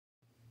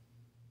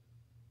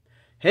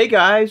Hey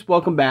guys,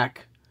 welcome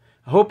back.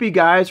 I hope you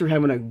guys are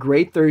having a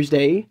great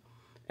Thursday,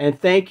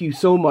 and thank you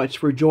so much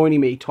for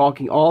joining me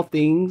talking all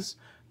things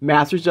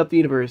Masters of the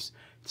Universe.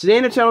 Today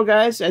on the channel,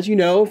 guys, as you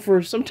know,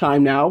 for some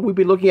time now, we've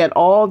been looking at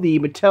all the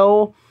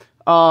Mattel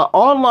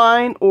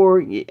online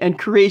and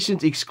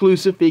creations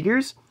exclusive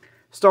figures,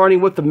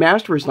 starting with the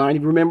Masterverse line.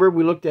 If you remember,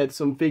 we looked at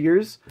some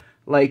figures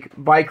like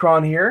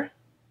Vicron here,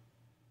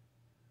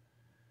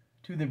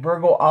 to the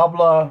Virgo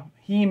Abla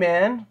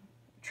He-Man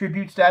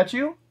tribute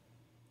statue.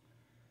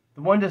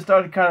 The one that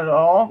started kind of it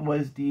all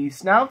was the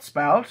Snout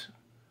Spout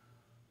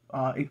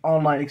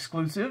online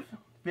exclusive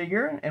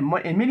figure, and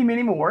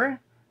many more,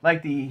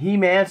 like the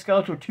He-Man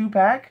Skeletor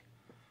 2-pack.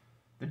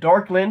 The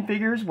Dark Lyn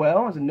figure as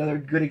well is another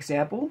good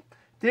example.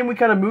 Then we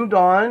kind of moved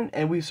on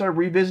and we started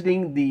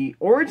revisiting the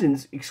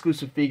Origins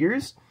exclusive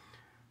figures,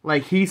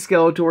 like He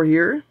Skeletor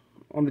here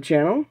on the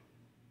channel,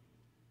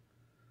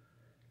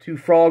 to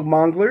Frog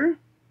Mongler.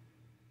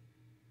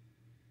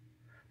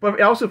 But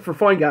also for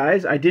fun,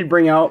 guys, I did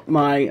bring out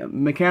my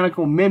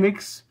Mechanical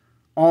Mimics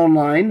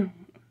online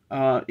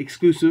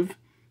exclusive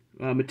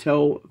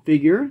Mattel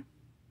figure.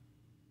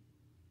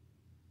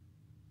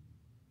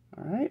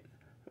 Alright.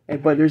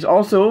 But there's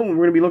also, we're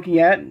going to be looking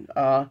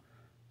at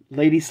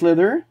Lady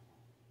Slither,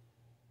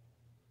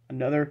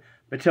 another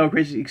Mattel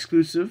Creations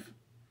exclusive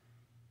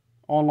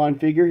online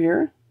figure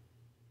here.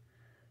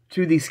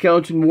 To the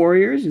Skeleton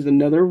Warriors is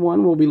another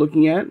one we'll be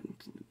looking at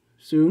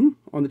soon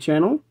on the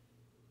channel.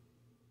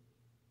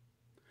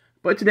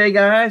 But today,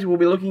 guys, we'll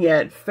be looking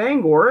at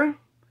Fang-Or,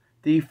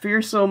 the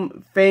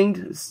fearsome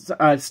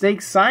fanged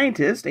snake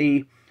scientist,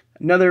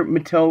 another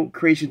Mattel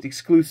Creations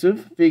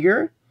exclusive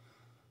figure.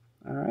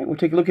 All right, we'll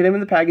take a look at him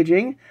in the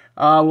packaging.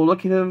 We'll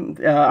look at him.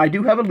 I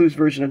do have a loose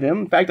version of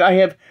him. In fact, I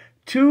have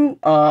two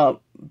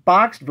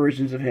boxed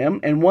versions of him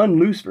and one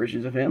loose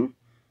version of him.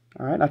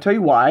 All right, I'll tell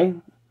you why.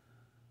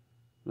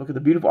 Look at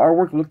the beautiful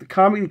artwork. Look at the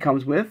comic he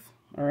comes with.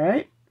 All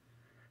right.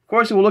 Of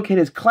course, we'll look at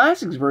his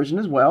classics version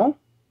as well.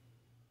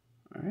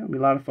 All right, it'll be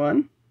a lot of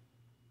fun.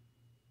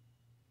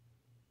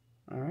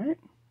 All right.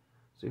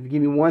 So if you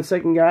give me 1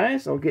 second,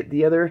 guys, I'll get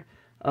the other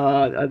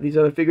these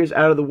other figures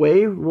out of the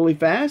way really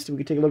fast. We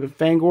can take a look at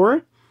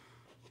Fang-Or,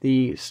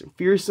 the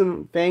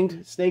fearsome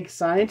fanged snake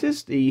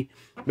scientist, the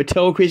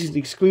Mattel Creations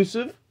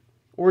exclusive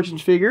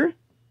Origins figure.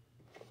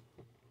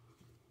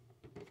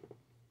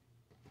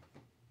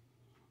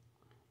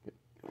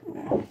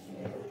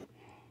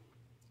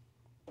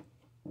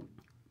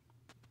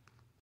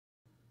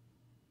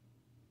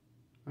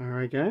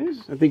 Alright,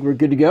 guys, I think we're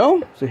good to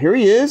go. So here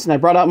he is, and I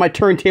brought out my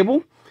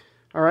turntable.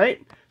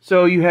 Alright,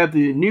 so you have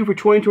the new for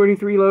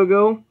 2023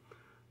 logo,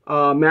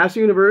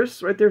 Master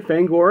Universe right there,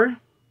 Fang-Or.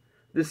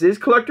 This is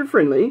collector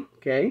friendly,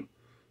 okay?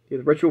 You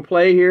have the retro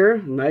play here,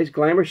 nice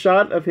glamour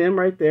shot of him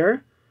right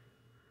there,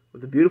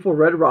 with the beautiful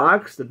red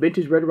rocks, the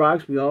vintage red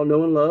rocks we all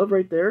know and love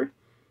right there.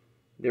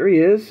 There he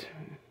is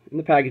in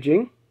the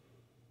packaging.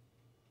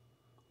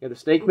 You have the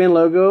Snake Man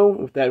logo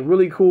with that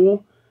really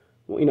cool,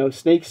 you know,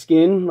 snake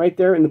skin right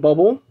there in the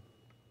bubble.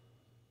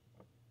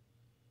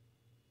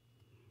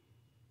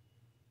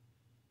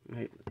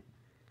 Right.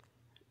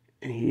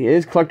 And he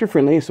is collector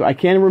friendly, so I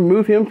can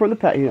remove him from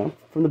the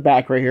from the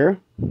back right here.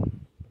 All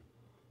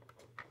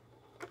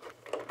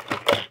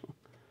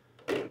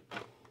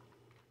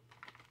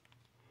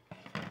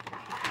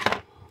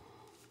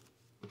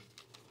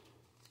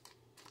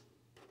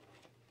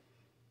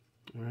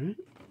right.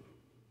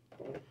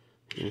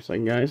 Give me a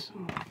second, guys.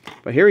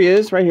 But here he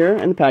is right here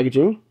in the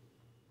packaging.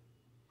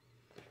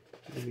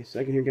 Give me a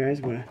second here, guys.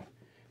 I'm going to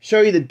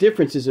show you the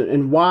differences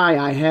and why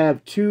I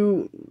have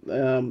two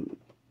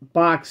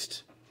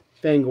boxed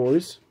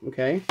Fang-Ors,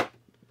 okay?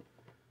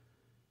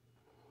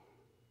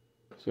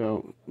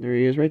 So, there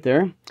he is right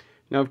there.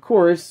 Now, of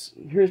course,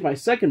 here's my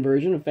second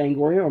version of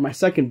Fang-Or here, or my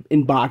second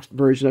in-boxed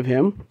version of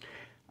him.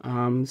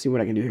 Let's see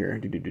what I can do here.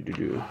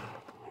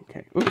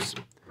 Okay, oops.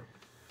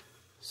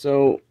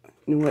 So,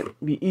 you know what? It'd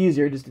be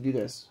easier just to do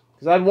this.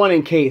 Because I have one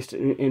encased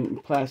in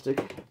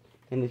plastic,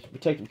 in this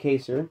protective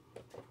case here.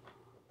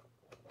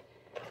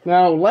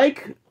 Now,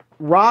 like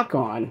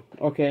Rock-On,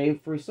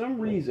 okay, for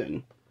some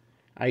reason,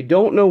 I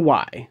don't know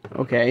why,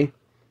 okay,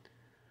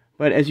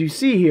 but as you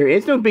see here,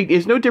 it's no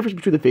difference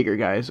between the figure,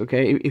 guys,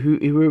 okay,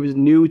 whoever's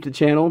new to the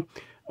channel,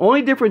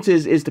 only difference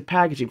is the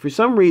packaging. For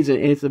some reason,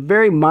 and it's a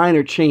very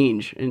minor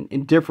change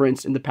in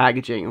difference in the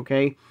packaging,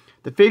 okay,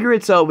 the figure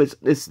itself is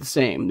the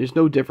same, there's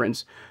no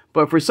difference,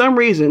 but for some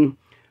reason,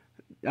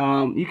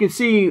 you can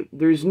see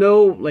there's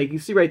no, like you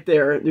see right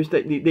there, there's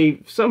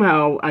they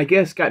somehow, I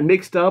guess, got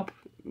mixed up.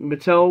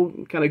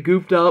 Mattel kind of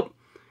goofed up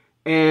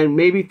and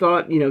maybe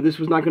thought, you know, this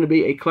was not going to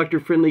be a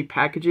collector-friendly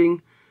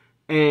packaging,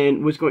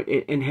 and was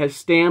going and has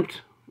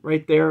stamped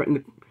right there.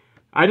 And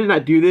I did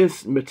not do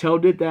this.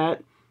 Mattel did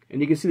that,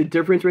 and you can see the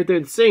difference right there.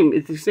 It's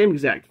the same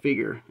exact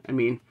figure. I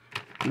mean,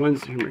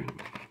 there's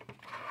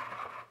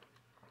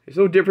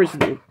no difference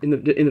in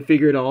the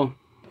figure at all.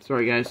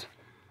 Sorry, guys.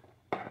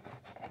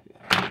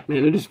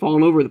 Man, they're just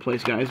falling over the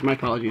place, guys. My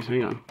apologies.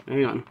 Hang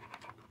on.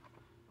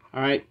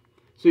 All right.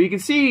 So you can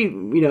see,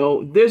 you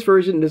know, this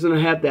version doesn't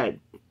have that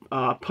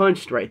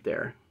punched right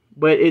there.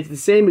 But it's the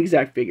same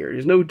exact figure.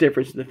 There's no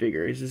difference in the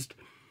figure. It's just,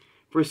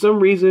 for some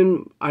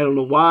reason, I don't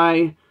know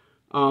why,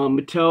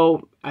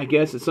 Mattel, I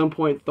guess, at some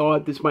point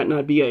thought this might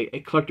not be a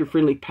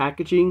collector-friendly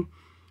packaging.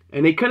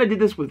 And they kind of did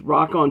this with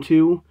Rock-On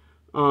too,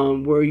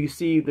 where you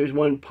see there's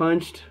one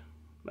punched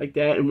like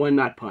that and one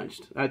not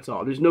punched. That's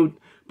all. There's no,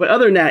 but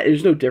other than that,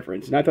 there's no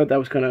difference. And I thought that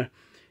was kind of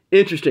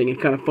interesting and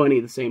kind of funny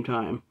at the same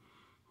time.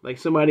 Like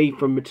somebody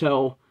from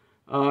Mattel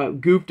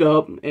goofed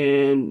up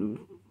and,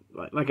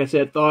 like I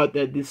said, thought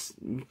that this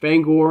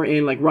Fang-Or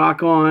and like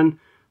Rock-On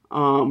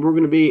were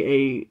going to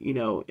be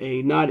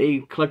not a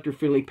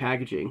collector-friendly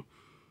packaging.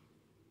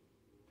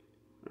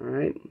 All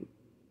right.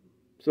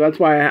 So that's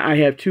why I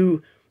have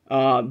two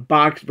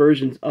boxed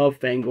versions of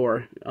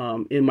Fang-Or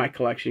in my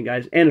collection,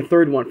 guys, and a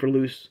third one for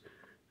loose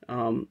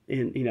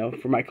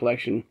for my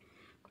collection.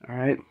 All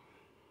right.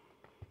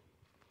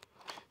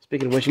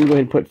 Speaking of which, I'm going to go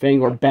ahead and put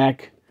Fang-Or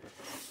back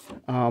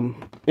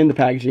in the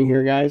packaging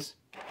here, guys.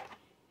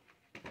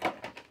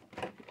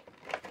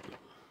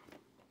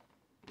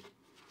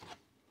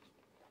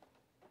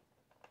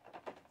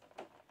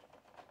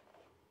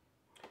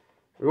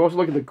 We're also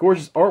looking at the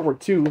gorgeous artwork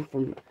too.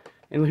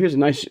 And here's a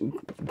nice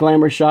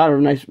glamorous shot, or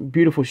a nice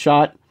beautiful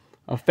shot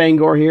of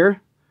Fang-Or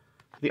here.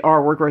 The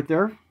artwork right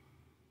there.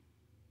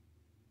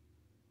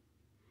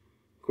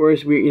 Of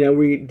course,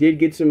 we did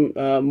get some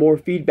more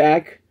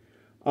feedback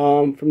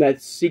from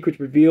that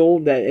secret reveal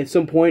that at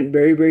some point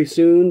very, very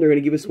soon they're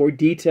going to give us more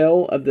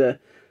detail of the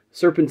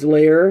Serpent's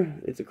Lair.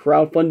 It's a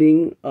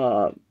crowdfunding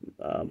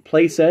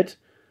playset.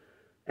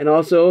 And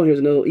also, here's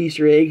another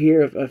Easter egg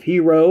here of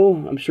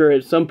Hero. I'm sure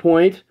at some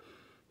point,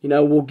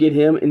 we'll get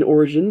him in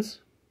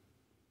Origins.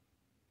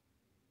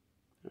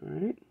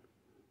 Alright.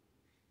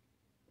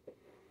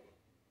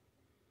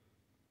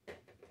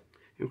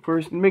 And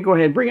first, let me go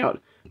ahead and bring out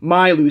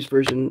my loose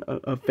version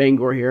of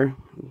Fang-Or here.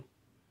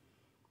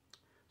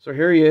 So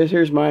here he is.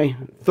 Here's my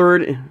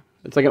third.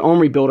 It's like an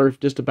armory builder,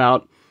 just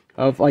about,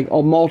 of like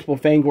all multiple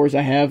Fang-Ors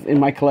I have in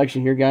my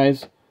collection here,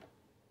 guys.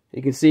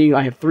 You can see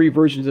I have 3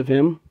 versions of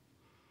him.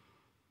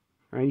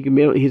 All right, you can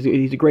build. He's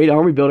a great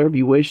armory builder if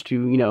you wish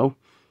to,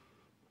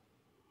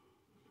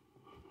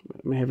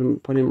 I'm gonna have him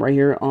put him right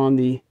here on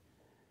the.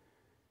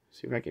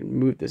 See if I can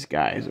move this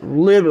guy. He's a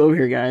little bit over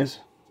here, guys.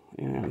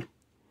 Yeah.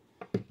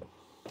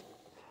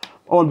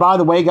 Oh, and by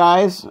the way,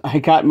 guys, I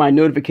got my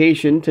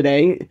notification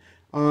today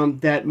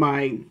that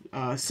my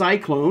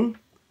Cyclone,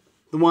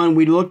 the one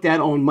we looked at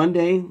on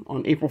Monday,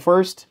 on April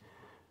 1st,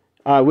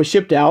 was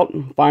shipped out.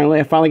 Finally,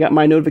 I finally got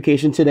my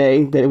notification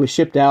today that it was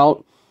shipped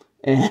out,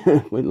 and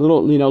a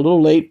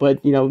little late,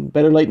 but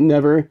better late than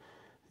never.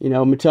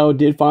 Mattel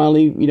did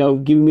finally,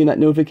 give me that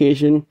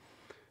notification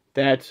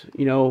that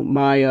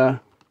my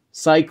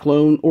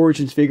Cyclone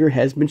Origins figure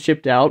has been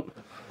shipped out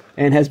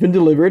and has been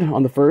delivered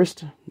on the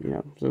 1st.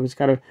 So it's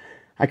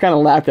I kind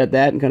of laughed at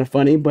that and kind of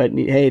funny, but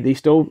hey, they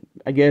still,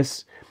 I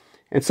guess,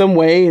 in some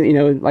way,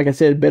 like I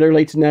said, better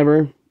late than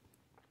never.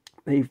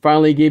 They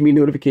finally gave me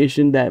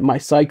notification that my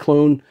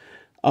Cyclone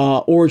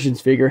Origins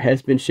figure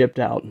has been shipped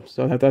out.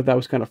 So I thought that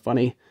was kind of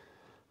funny,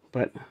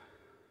 but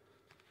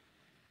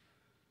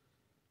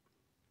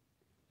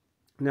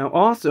now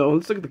also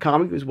let's look at the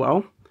comic as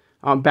well.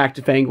 Back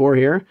to Fang-Or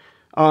here.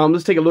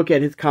 Let's take a look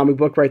at his comic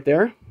book right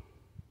there.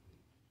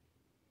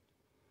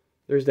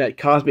 There's that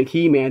Cosmic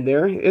He-Man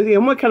there. It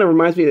almost kind of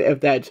reminds me of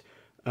that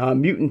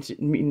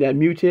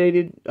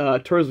mutated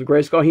Turtles of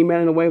Grayskull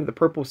He-Man in a way, with the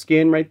purple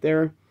skin right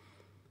there.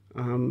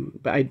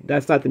 But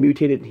that's not the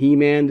mutated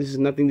He-Man. This has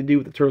nothing to do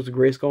with the Turtles of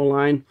Grayskull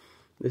line.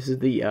 This is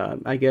the,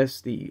 I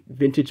guess, the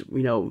vintage,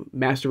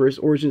 Masterverse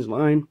Origins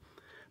line.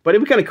 But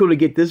it'd be kind of cool to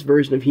get this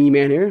version of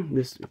He-Man here,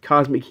 this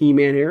Cosmic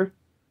He-Man here.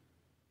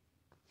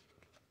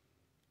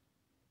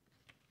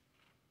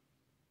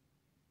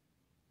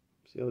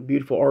 See all the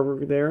beautiful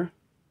artwork there.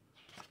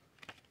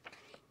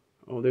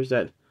 Oh, there's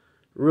that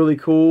really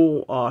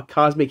cool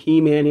Cosmic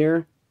He-Man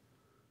here.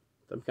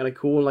 That's kind of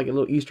cool, like a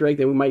little Easter egg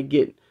that we might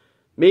get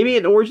maybe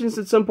at Origins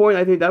at some point.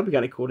 I think that would be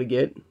kind of cool to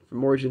get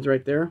from Origins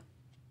right there.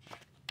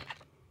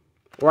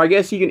 Or I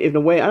guess you can, in a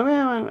way,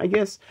 I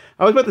guess,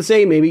 I was about to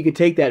say maybe you could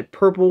take that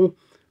purple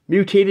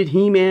mutated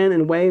He-Man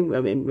in a way. I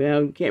mean,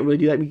 well, you can't really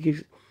do that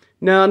because,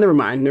 no, never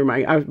mind.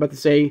 I was about to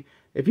say,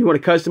 if you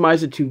want to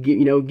customize it to,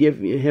 give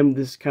him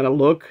this kind of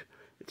look,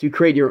 to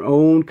create your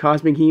own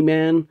Cosmic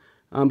He-Man,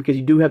 because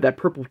you do have that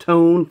purple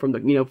tone from the,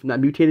 from that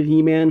mutated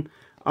He-Man.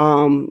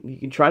 You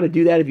can try to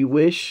do that if you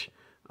wish,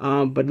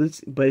 but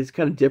it's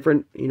kind of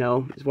different,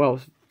 as well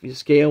as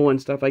scale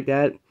and stuff like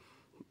that.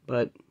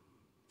 But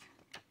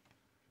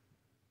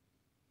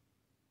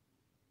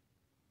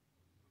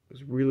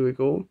it's really, really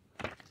cool.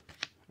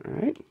 All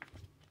right.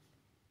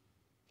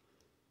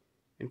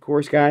 And of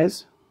course,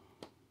 guys.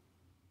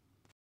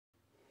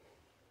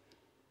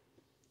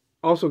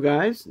 Also,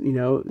 guys,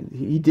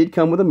 he did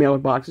come with a mailer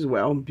box as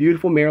well.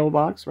 Beautiful mailer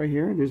box right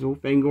here. There's a little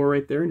Fang-Or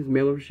right there. His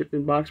mailer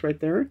shipping box right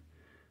there.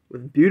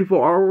 With beautiful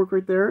artwork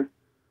right there.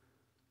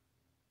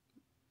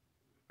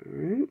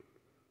 Alright.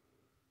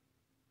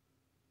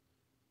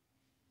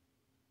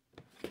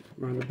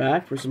 Around the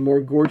back for some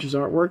more gorgeous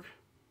artwork.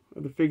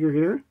 of the figure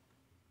here.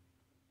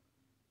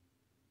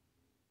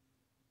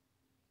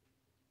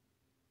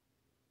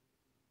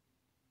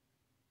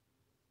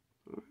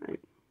 All right.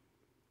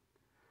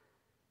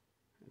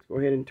 Let's go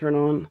ahead and turn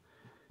on.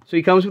 So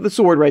he comes with a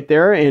sword right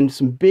there and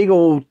some big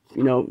old,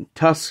 you know,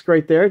 tusks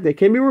right there. They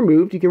can be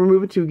removed. You can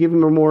remove it to give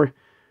him a more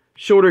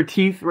shoulder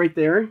teeth right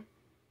there,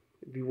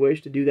 if you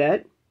wish to do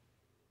that.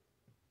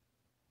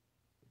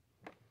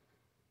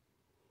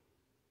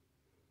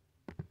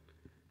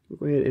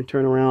 Go ahead and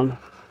turn around.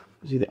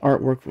 See the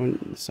artwork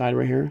on the side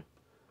right here.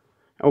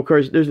 Oh, of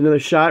course, there's another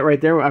shot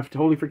right there. I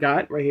totally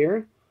forgot right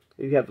here.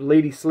 You have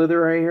Lady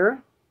Slither right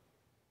here.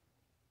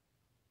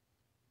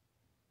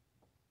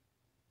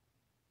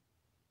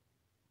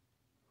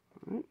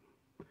 All right.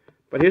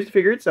 But here's the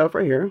figure itself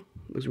right here.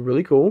 Looks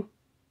really cool.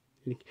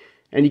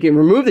 And you can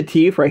remove the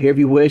teeth right here if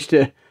you wish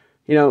to,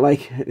 you know,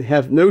 like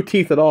have no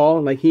teeth at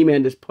all. Like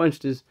He-Man just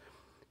punched his,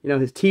 you know,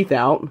 his teeth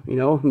out. You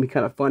know, it'd be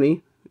kind of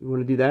funny. You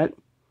want to do that.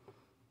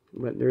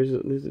 But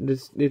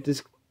it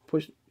just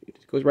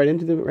goes right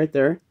into the right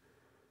there.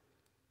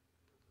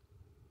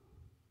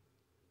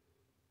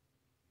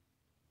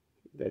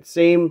 That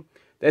same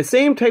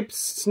type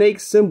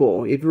snake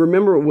symbol. If you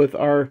remember with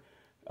our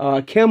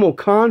Camel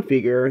Khan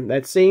figure,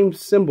 that same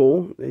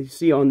symbol that you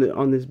see on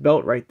this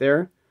belt right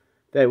there,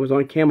 that was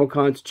on Camel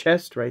Khan's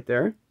chest right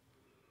there.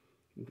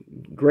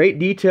 Great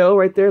detail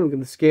right there. Look at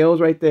the scales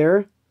right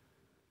there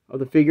of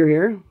the figure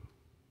here.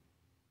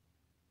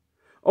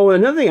 Oh,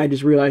 another thing I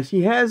just realized,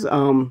 he has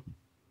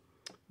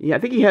yeah, I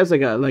think he has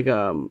like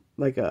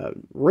a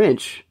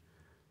wrench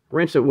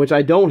which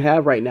I don't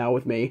have right now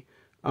with me.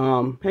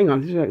 Hang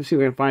on, let's see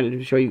if I can find it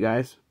to show you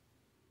guys.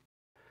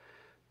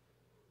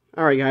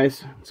 All right,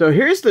 guys. So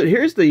here's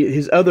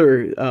his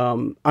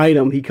other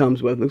item he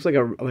comes with. It looks like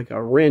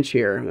a wrench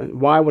here.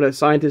 Why would a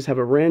scientist have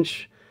a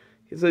wrench?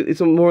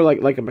 It's more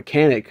like a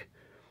mechanic,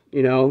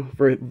 you know,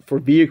 for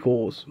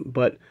vehicles.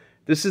 But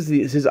this is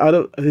his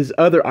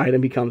other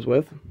item he comes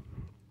with,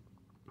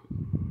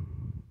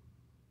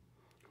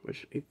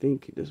 which I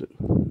think he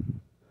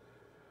doesn't.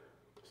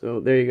 So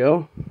there you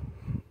go.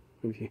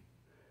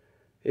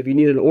 If you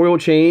need an oil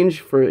change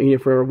for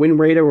a Wind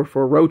Raider or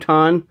for a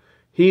Roton,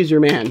 he's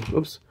your man.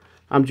 Oops,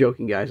 I'm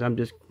joking, guys. I'm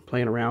just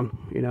playing around,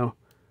 you know.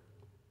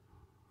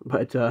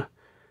 But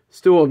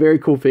still a very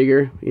cool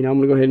figure. You know, I'm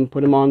gonna go ahead and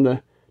put him on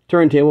the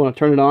turntable. I'll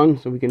turn it on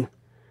so we can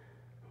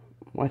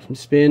watch him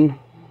spin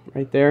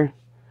right there.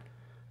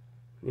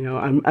 You know,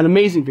 an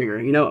amazing figure.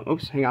 You know,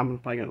 oops, hang on. I'm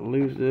probably gonna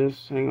lose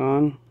this. Hang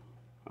on.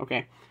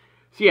 Okay.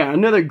 So yeah,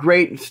 another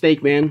great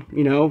Snake Man.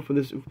 You know, from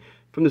this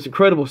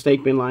incredible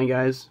Snake Man line,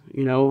 guys.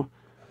 You know,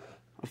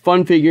 a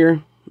fun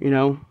figure. You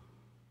know.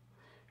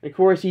 Of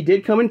course, he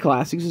did come in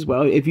classics as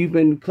well. If you've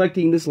been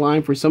collecting this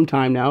line for some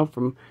time now,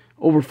 from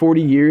over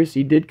 40 years,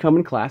 he did come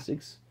in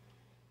classics.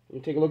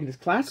 We'll take a look at his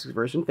classics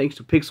version, thanks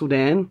to Pixel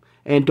Dan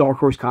and Dark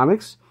Horse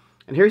Comics.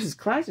 And here's his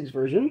classics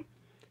version.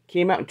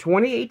 Came out in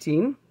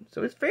 2018,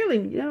 so it's fairly,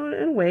 you know,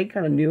 in a way,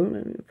 kind of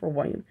new for a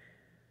while.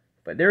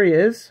 But there he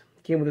is.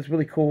 Came with this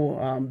really cool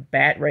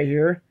bat right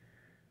here.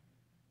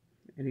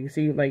 And you can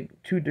see, like,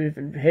 two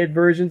different head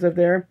versions of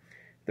there.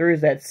 There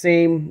is that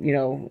same, you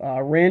know,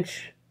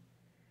 wrench.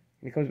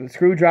 It comes with a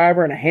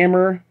screwdriver and a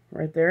hammer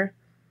right there.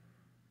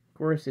 Of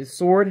course, his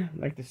sword,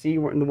 like to see the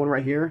one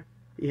right here,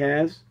 he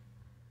has.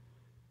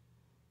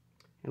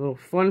 A little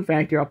fun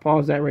fact here, I'll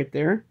pause that right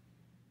there.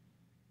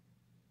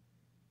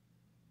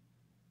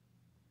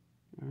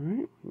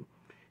 Alright.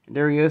 And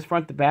there he is,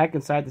 front to back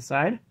and side to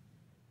side.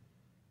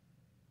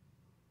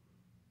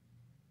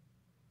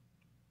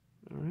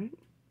 Alright.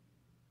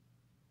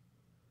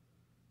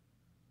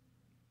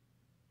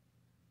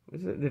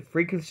 What is it? The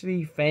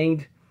freakishly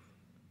fanged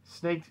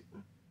snake.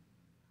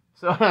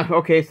 So,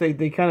 okay, so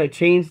they kind of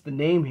changed the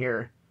name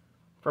here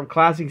from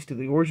classics to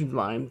the Origins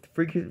line.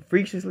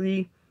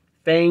 Freakishly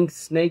Fanged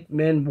Snake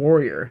Man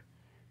Warrior.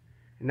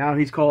 And now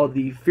he's called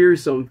the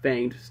Fearsome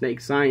Fanged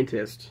Snake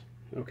Scientist.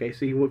 Okay,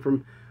 so he went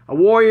from a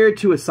warrior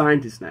to a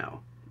scientist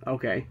now.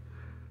 Okay.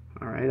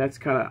 Alright, that's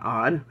kind of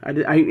odd. I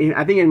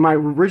think in my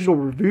original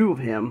review of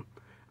him,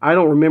 I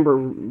don't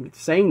remember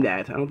saying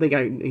that. I don't think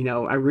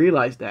I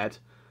realized that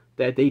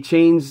they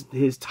changed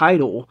his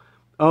title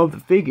of the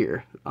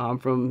figure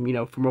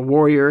from a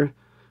warrior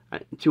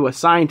to a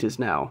scientist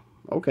now.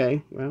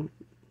 Okay, well,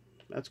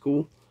 that's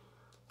cool.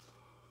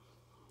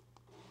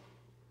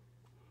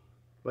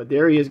 But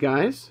there he is,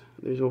 guys.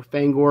 There's a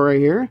Fang-Or right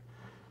here.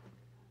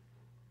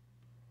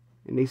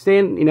 And they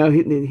stand, you know,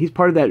 he's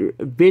part of that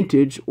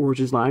vintage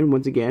Origins line.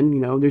 Once again, you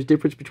know, there's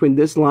difference between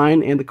this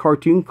line and the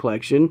cartoon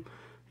collection.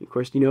 Of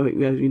course, you know,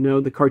 as you know,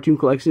 the cartoon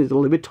collection is a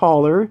little bit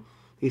taller.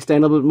 They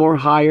stand a little bit more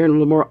higher and a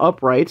little more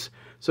upright.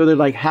 So they're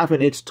like half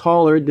an inch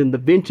taller than the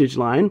vintage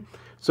line.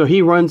 So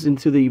he runs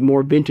into the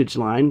more vintage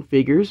line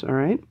figures, all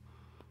right?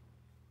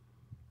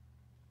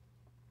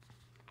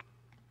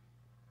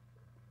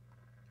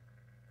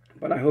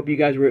 But I hope you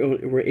guys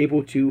were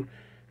able to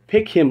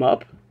pick him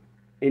up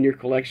in your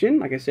collection.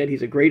 Like I said,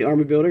 he's a great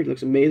armor builder. He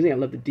looks amazing. I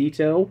love the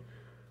detail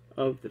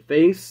of the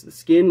face. The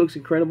skin looks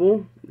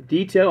incredible. The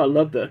detail, I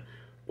love the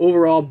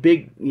overall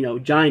big, you know,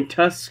 giant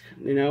tusk,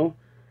 you know,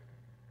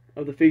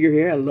 of the figure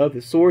here. I love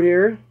his sword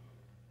here.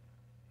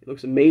 It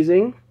looks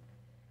amazing.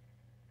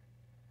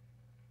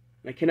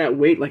 I cannot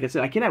wait, like I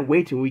said, I cannot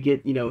wait till we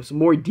get, you know, some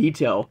more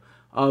detail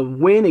of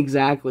when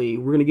exactly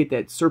we're going to get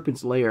that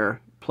Serpent's Lair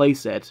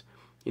playset.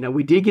 You know,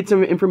 we did get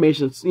some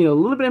information, you know, a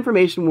little bit of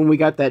information when we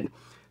got that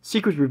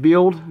secrets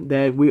revealed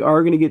that we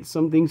are going to get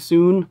something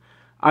soon.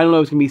 I don't know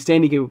if it's going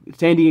to be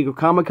San Diego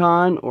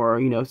Comic-Con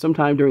or, you know,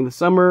 sometime during the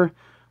summer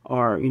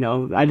or, you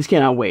know, I just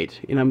cannot wait.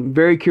 And I'm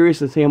very curious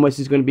to see how much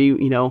it's going to be,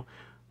 you know,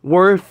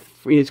 worth.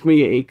 It's going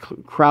to be a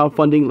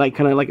crowdfunding, like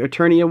kind of like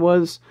Eternia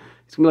was.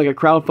 It's going to be like a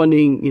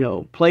crowdfunding, you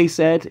know, play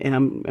set, and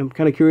I'm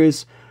kind of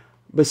curious,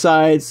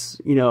 besides,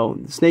 you know,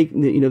 the snake,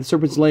 you know, the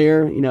Serpent's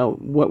Lair, you know,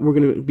 what we're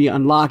going to be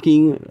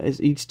unlocking as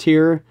each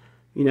tier,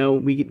 you know,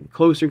 we get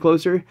closer and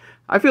closer.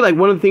 I feel like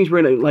one of the things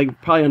we're going to,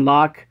 like, probably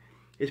unlock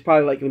is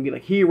probably, like, going to be,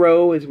 like,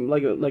 Hero, is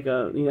like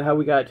a, you know, how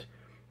we got,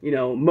 you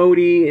know,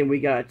 Modi, and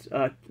we got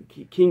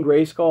King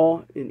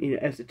Grayskull, you know,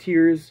 as the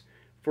tiers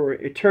for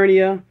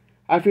Eternia.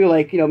 I feel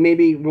like, you know,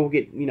 maybe we'll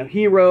get, you know,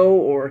 Hero,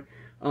 or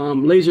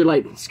Laser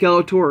Light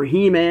Skeletor or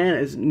He-Man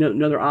as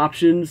another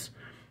options,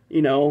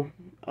 you know,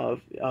 of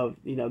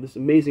you know, this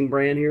amazing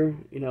brand here,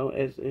 you know,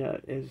 as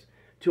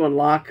to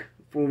unlock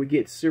when we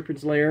get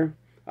Serpent's Lair.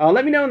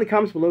 Let me know in the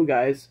comments below,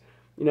 guys.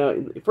 You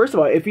know, first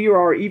of all, if you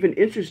are even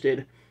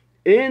interested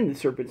in the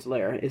Serpent's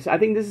Lair. I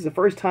think this is the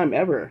first time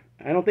ever.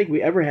 I don't think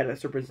we ever had a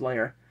Serpent's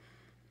Lair.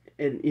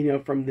 And, you know,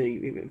 from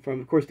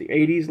of course the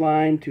 80s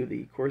line to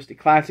of course the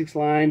Classics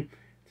line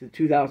to the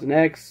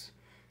 2000X.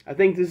 I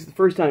think this is the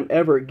first time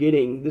ever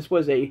getting, this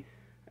was a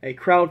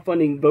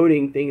crowdfunding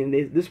voting thing,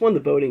 and this won the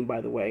voting, by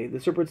the way. The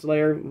Serpent's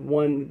Lair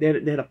won. They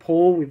had a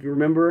poll, if you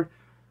remember,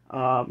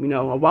 you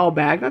know, a while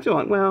back, not too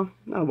long, well,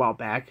 not a while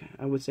back,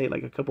 I would say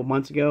like a couple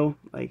months ago,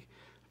 like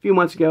a few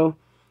months ago,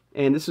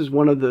 and this is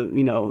one of the,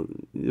 you know,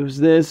 it was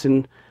this,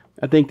 and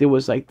I think there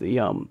was like the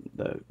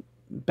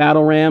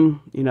Battle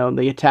Ram, you know,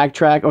 the attack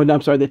track, oh no,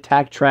 I'm sorry, the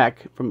attack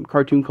track from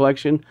Cartoon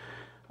Collection,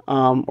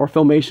 or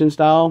Filmation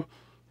style,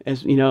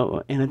 as you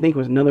know, and I think it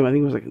was another one. I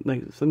think it was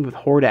like something with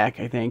Hordak.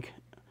 I think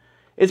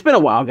it's been a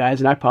while,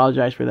 guys, and I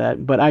apologize for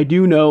that. But I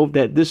do know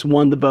that this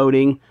won the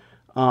voting,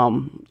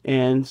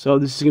 and so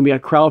this is gonna be a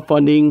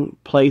crowdfunding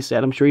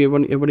playset. I'm sure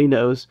everybody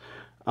knows.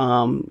 You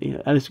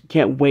know, I just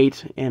can't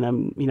wait, and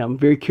I'm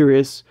very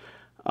curious.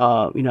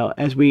 You know,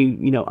 as we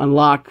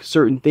unlock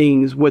certain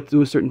things, what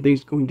those certain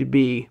things are going to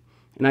be,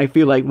 and I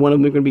feel like one of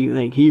them are going to be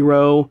like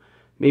Hero.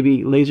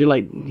 Maybe Laser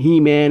Light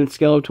He-Man and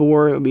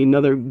Skeletor. It would be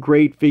another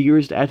great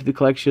figures to add to the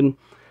collection.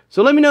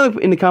 So let me know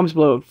in the comments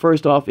below.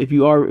 First off, if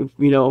you are, if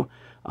you're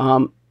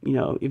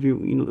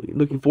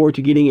looking forward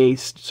to getting a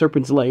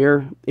Serpent's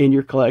Lair in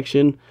your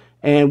collection,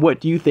 and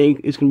what do you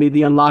think is going to be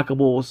the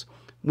unlockables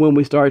when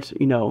we start,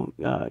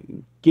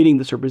 getting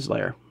the Serpent's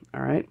Lair.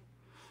 All right.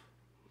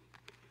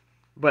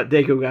 But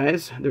there you go,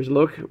 guys. There's a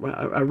look,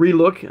 a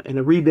relook, and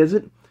a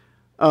revisit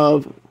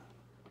of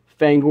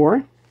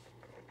Fang-Or.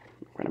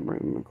 I'm going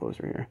to bring him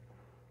closer here.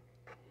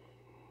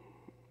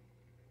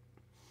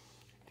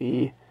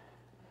 The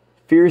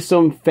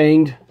fearsome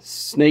fanged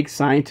snake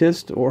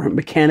scientist, or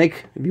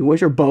mechanic, if you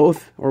wish, or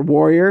both, or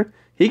warrior.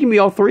 He can be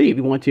all three if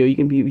you want to. He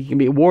can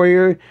be a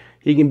warrior.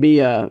 He can be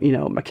a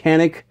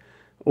mechanic,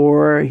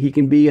 or he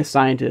can be a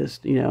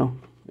scientist. You know,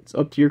 it's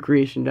up to your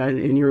creation, guys,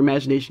 and your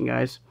imagination,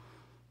 guys.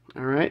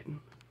 All right.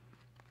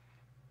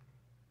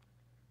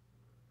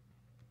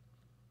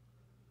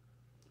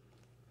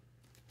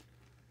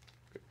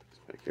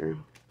 Here.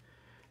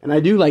 And I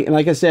do like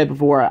I said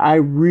before, I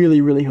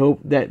really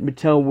hope that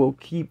Mattel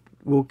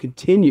will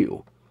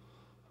continue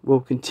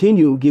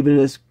giving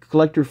us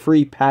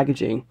collector-free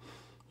packaging,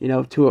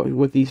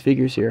 with these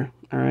figures here.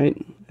 All right,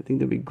 I think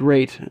that'd be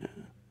great.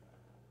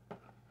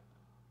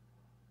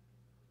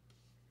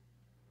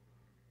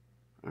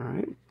 All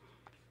right,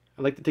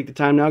 I'd like to take the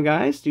time now,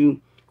 guys, to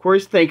of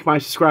course thank my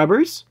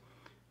subscribers.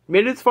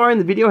 Made it this far in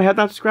the video, have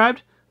not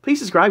subscribed? Please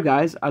subscribe,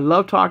 guys. I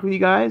love talking with you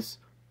guys.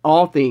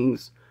 All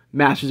things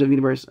Masters of the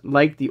Universe,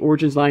 like the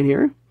Origins line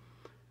here,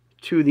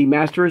 to the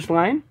Masters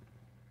line,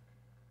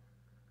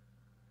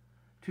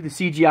 to the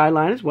CGI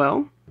line as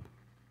well.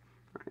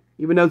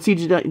 Even though the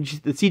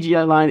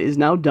CGI line is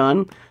now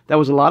done, that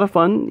was a lot of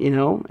fun,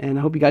 and I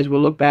hope you guys will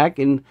look back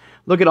and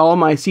look at all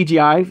my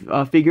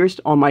CGI figures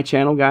on my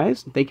channel,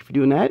 guys. Thank you for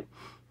doing that.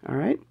 All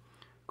right.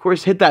 Of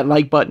course, hit that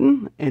like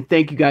button, and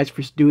thank you guys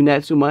for doing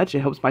that so much. It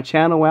helps my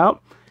channel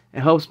out. It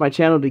helps my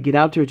channel to get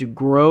out there to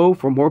grow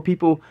for more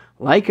people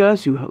like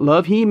us who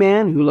love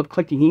He-Man, who love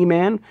collecting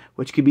He-Man,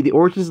 which could be the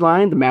Origins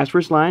line, the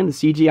Masters line, the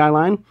CGI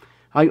line,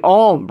 like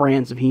all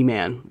brands of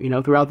He-Man,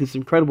 throughout this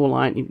incredible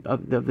line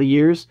of the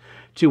years,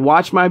 to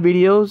watch my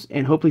videos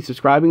and hopefully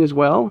subscribing as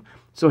well.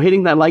 So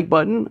hitting that like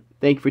button,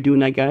 thank you for doing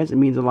that, guys. It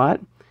means a lot.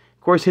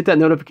 Of course, hit that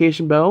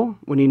notification bell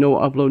when you know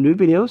I'll upload new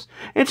videos.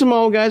 And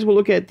tomorrow, guys, we'll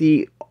look at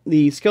the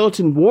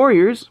Skeleton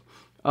Warriors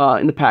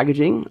in the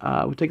packaging.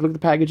 We'll take a look at the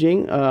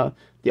packaging.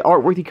 The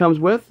artwork he comes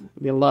with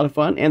will be a lot of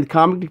fun, and the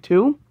comic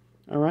too.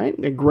 All right,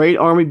 a great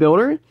army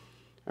builder.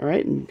 All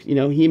right, and, you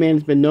know,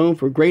 He-Man's been known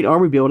for great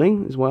armor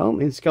building as well,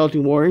 and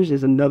Skeleton Warriors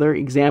is another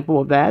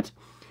example of that.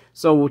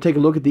 So we'll take a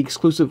look at the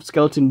exclusive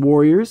Skeleton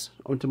Warriors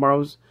on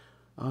tomorrow's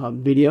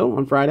video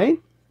on Friday.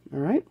 All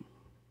right.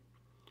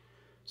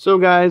 So,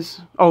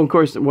 guys, oh, of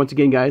course, once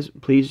again, guys,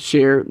 please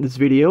share this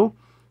video.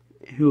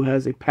 Who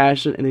has a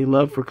passion and a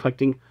love for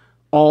collecting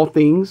all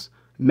things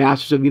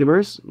Masters of the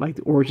Universe, like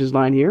the Origins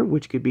line here,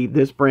 which could be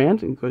this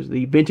brand, and because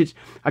the vintage,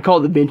 I call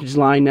it the vintage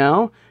line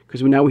now,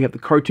 because now we have the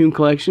cartoon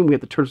collection, we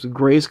have the Turtles of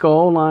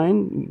Grayskull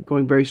line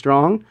going very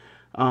strong.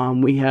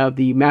 We have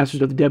the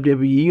Masters of the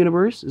WWE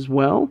Universe as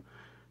well.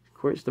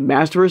 Of course, the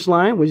Masterverse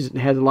line, which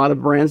has a lot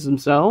of brands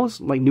themselves,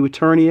 like New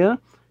Eternia,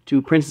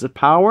 to Princess of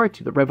Power,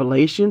 to the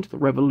Revelation, to the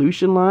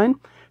Revolution line,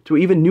 to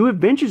even New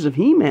Adventures of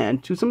He-Man,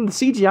 to some of the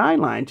CGI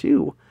line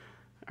too.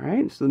 All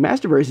right, so the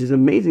Masterverse is an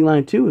amazing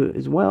line too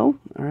as well.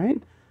 All right.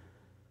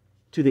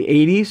 To the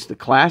 80s, the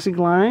classic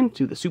line,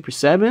 to the Super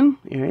 7.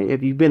 All right?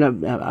 If you've been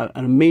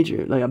a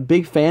major, like a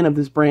big fan of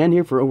this brand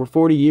here for over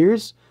 40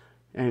 years,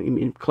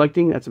 and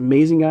collecting, that's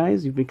amazing,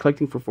 guys. You've been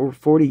collecting for over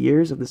 40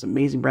 years of this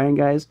amazing brand,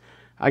 guys.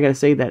 I gotta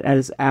say that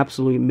is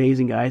absolutely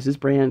amazing, guys. This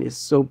brand is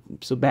so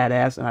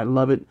badass, and I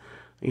love it.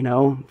 You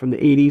know, from the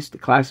 80s, the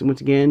classic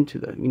once again, to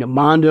the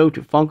Mondo,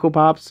 to Funko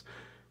Pops,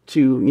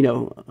 to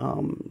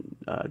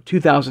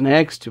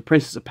 2000X, to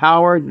Princess of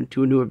Power,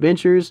 to New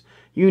Adventures.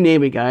 You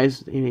name it,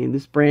 guys. I mean,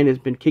 this brand has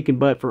been kicking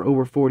butt for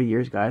over 40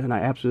 years, guys, and I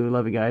absolutely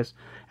love it, guys.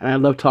 And I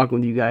love talking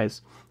with you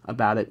guys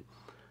about it.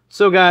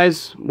 So,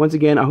 guys, once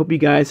again, I hope you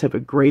guys have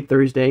a great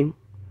Thursday,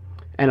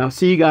 and I'll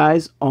see you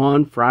guys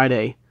on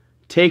Friday.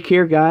 Take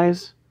care,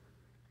 guys,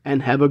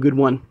 and have a good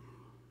one.